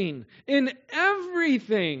ceasing, in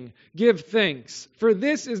everything give thanks, for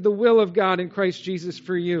this is the will of God in Christ Jesus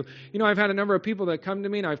for you. I've had a number of people that come to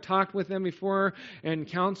me, and I've talked with them before and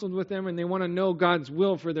counseled with them, and they want to know God's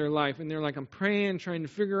will for their life. And they're like, I'm praying, trying to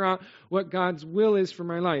figure out what God's will is for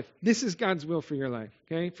my life. This is God's will for your life.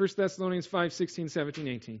 Okay? 1 Thessalonians 5, 16, 17,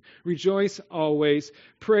 18. Rejoice always,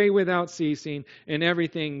 pray without ceasing, in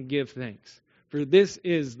everything give thanks. For this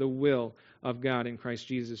is the will of God in Christ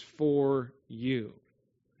Jesus for you.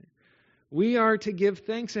 We are to give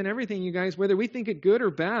thanks in everything, you guys, whether we think it good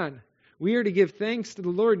or bad. We are to give thanks to the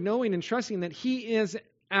Lord, knowing and trusting that He is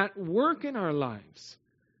at work in our lives.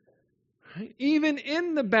 Right? Even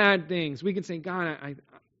in the bad things, we can say, God,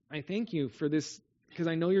 I thank you for this, because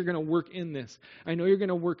I know you're going to work in this. I know you're going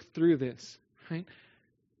to work through this. Right?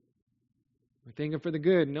 We thank Him for the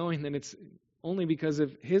good, knowing that it's only because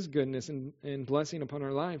of His goodness and blessing upon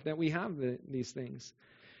our life that we have these things.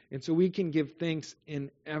 And so we can give thanks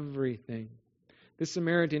in everything. This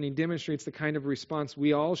Samaritan, he demonstrates the kind of response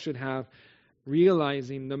we all should have,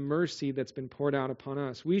 realizing the mercy that's been poured out upon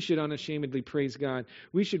us. We should unashamedly praise God.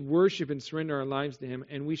 We should worship and surrender our lives to Him,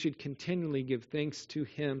 and we should continually give thanks to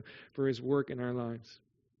Him for His work in our lives.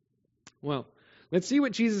 Well, let's see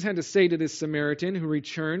what Jesus had to say to this Samaritan who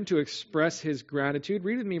returned to express his gratitude.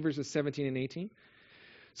 Read with me verses 17 and 18.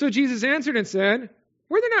 So Jesus answered and said,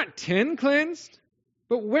 were there not 10 cleansed?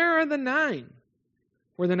 But where are the 9?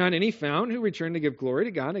 Were there not any found who returned to give glory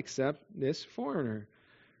to God except this foreigner?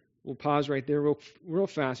 We'll pause right there real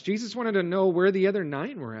fast. Jesus wanted to know where the other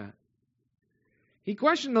 9 were at. He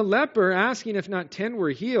questioned the leper, asking if not 10 were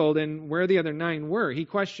healed and where the other 9 were. He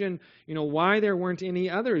questioned, why there weren't any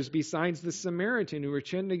others besides the Samaritan who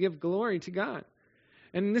returned to give glory to God.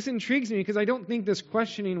 And this intrigues me because I don't think this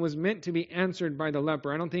questioning was meant to be answered by the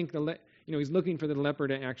leper. I don't think he's looking for the leper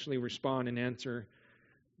to actually respond and answer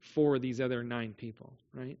for these other 9 people,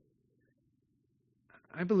 right?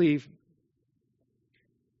 I believe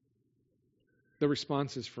the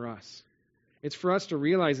response is for us. It's for us to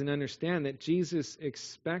realize and understand that Jesus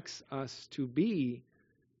expects us to be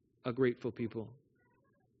a grateful people,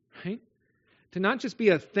 right? To not just be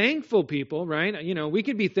a thankful people, right? We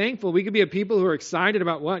could be thankful. We could be a people who are excited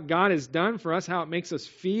about what God has done for us, how it makes us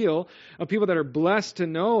feel, a people that are blessed to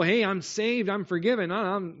know, hey, I'm saved, I'm forgiven.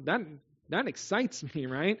 That excites me,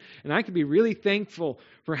 right? And I could be really thankful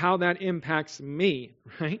for how that impacts me,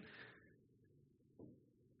 right?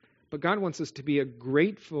 But God wants us to be a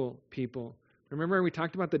grateful people. Remember we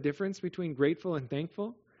talked about the difference between grateful and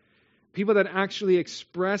thankful? People that actually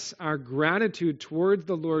express our gratitude towards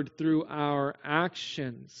the Lord through our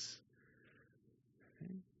actions.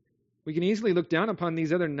 We can easily look down upon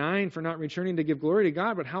these other 9 for not returning to give glory to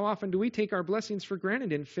God, but how often do we take our blessings for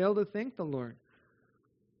granted and fail to thank the Lord?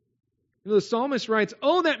 The psalmist writes,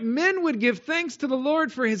 oh, that men would give thanks to the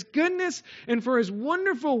Lord for His goodness and for His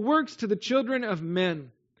wonderful works to the children of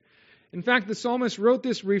men. In fact, the psalmist wrote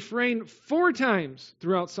this refrain 4 times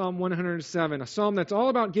throughout Psalm 107, a psalm that's all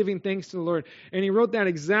about giving thanks to the Lord. And he wrote that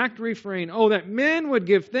exact refrain, oh, that men would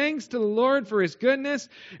give thanks to the Lord for His goodness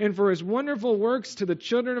and for His wonderful works to the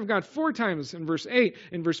children of God. 4 times in verse 8,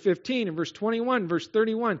 in verse 15, in verse 21, verse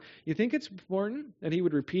 31. You think it's important that he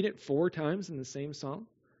would repeat it 4 times in the same psalm?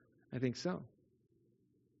 I think so.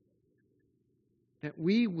 That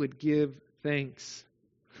we would give thanks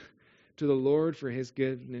to the Lord for his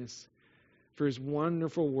goodness, for his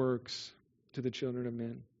wonderful works to the children of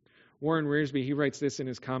men. Warren Wiersbe, he writes this in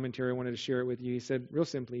his commentary. I wanted to share it with you. He said, real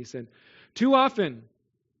simply, he said, too often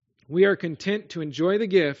we are content to enjoy the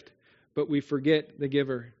gift, but we forget the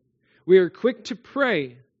giver. We are quick to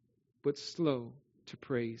pray, but slow to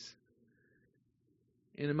praise.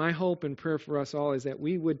 And my hope and prayer for us all is that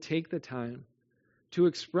we would take the time to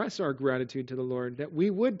express our gratitude to the Lord, that we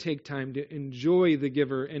would take time to enjoy the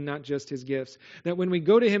giver and not just his gifts, that when we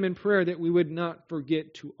go to him in prayer, that we would not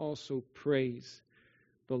forget to also praise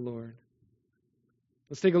the Lord.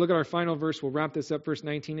 Let's take a look at our final verse. We'll wrap this up. Verse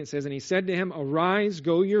 19, it says, and he said to him, arise,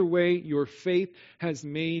 go your way, your faith has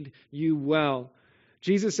made you well.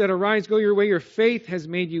 Jesus said, arise, go your way, your faith has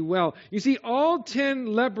made you well. You see, all 10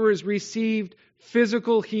 lepers received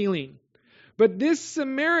physical healing. But this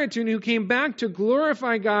Samaritan who came back to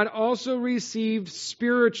glorify God also received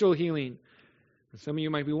spiritual healing. Some of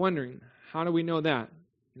you might be wondering, how do we know that?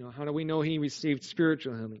 How do we know he received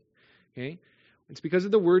spiritual healing? Okay, it's because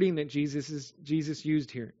of the wording that Jesus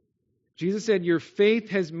used here. Jesus said, your faith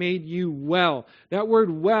has made you well. That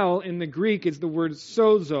word well in the Greek is the word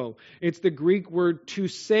sozo. It's the Greek word to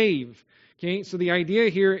save. Okay, so the idea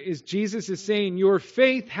here is Jesus is saying, your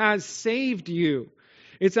faith has saved you.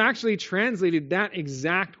 It's actually translated that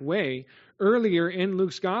exact way earlier in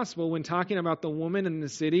Luke's gospel when talking about the woman in the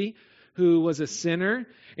city who was a sinner,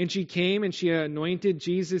 and she came and she anointed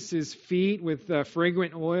Jesus' feet with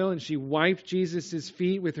fragrant oil, and she wiped Jesus'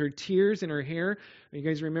 feet with her tears and her hair. You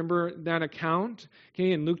guys remember that account?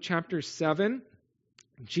 Okay, in Luke chapter 7,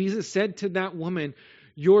 Jesus said to that woman,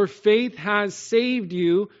 your faith has saved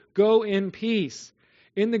you, go in peace.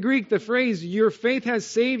 In the Greek, the phrase, your faith has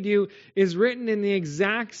saved you, is written in the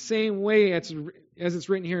exact same way as it's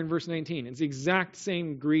written here in verse 19. It's the exact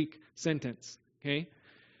same Greek sentence. Okay?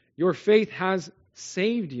 Your faith has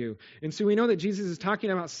saved you. And so we know that Jesus is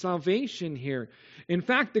talking about salvation here. In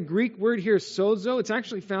fact, the Greek word here, sozo, it's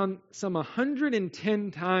actually found some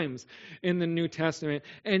 110 times in the New Testament.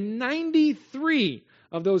 And 93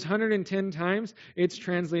 of those 110 times, it's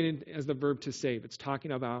translated as the verb to save. It's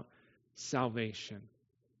talking about salvation.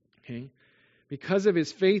 Okay? Because of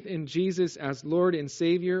his faith in Jesus as Lord and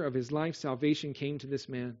Savior of his life, salvation came to this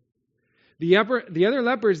man. The other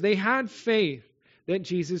lepers, they had faith that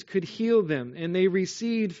Jesus could heal them, and they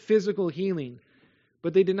received physical healing.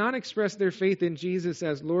 But they did not express their faith in Jesus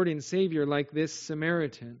as Lord and Savior like this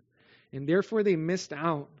Samaritan. And therefore they missed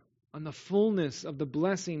out on the fullness of the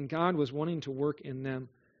blessing God was wanting to work in them.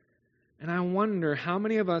 And I wonder how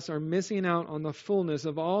many of us are missing out on the fullness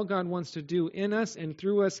of all God wants to do in us and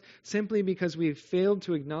through us simply because we've failed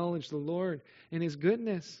to acknowledge the Lord and his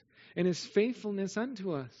goodness and his faithfulness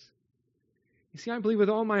unto us. You see, I believe with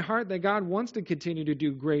all my heart that God wants to continue to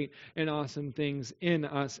do great and awesome things in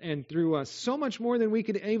us and through us, so much more than we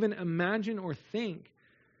could even imagine or think.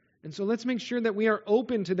 And so let's make sure that we are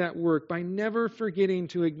open to that work by never forgetting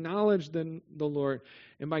to acknowledge the Lord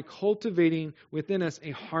and by cultivating within us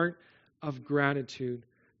a heart of gratitude.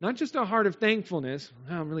 Not just a heart of thankfulness,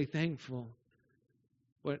 I'm really thankful,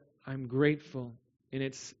 but I'm grateful. And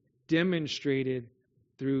it's demonstrated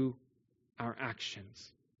through our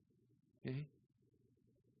actions. Okay?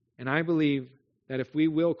 And I believe that if we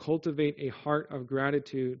will cultivate a heart of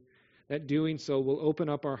gratitude, that doing so will open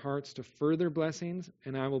up our hearts to further blessings,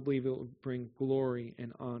 and I will believe it will bring glory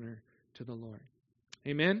and honor to the Lord.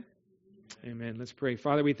 Amen? Amen. Let's pray.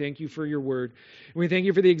 Father, we thank you for your word. And we thank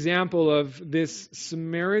you for the example of this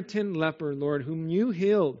Samaritan leper, Lord, whom you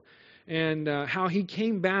healed, and how he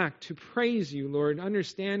came back to praise you, Lord,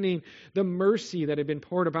 understanding the mercy that had been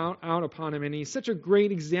poured out upon him. And he's such a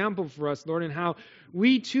great example for us, Lord, and how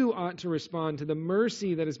we too ought to respond to the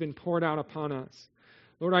mercy that has been poured out upon us.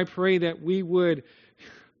 Lord, I pray that we would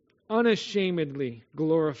unashamedly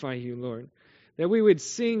glorify you, Lord. That we would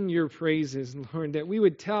sing your praises, Lord. That we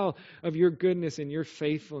would tell of your goodness and your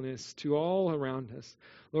faithfulness to all around us.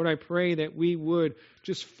 Lord, I pray that we would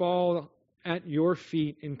just fall at your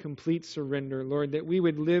feet in complete surrender, Lord. That we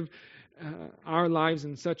would live our lives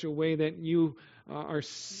in such a way that you are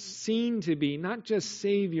seen to be not just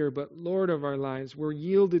Savior, but Lord of our lives. We're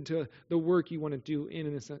yielded to the work you want to do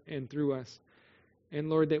in us and through us. And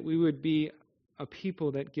Lord, that we would be a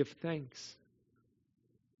people that give thanks,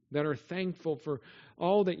 that are thankful for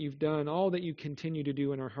all that you've done, all that you continue to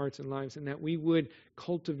do in our hearts and lives, and that we would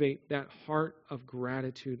cultivate that heart of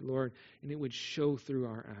gratitude, Lord, and it would show through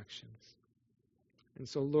our actions. And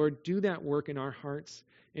so, Lord, do that work in our hearts,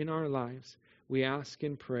 in our lives. We ask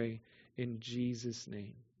and pray in Jesus'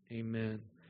 name. Amen.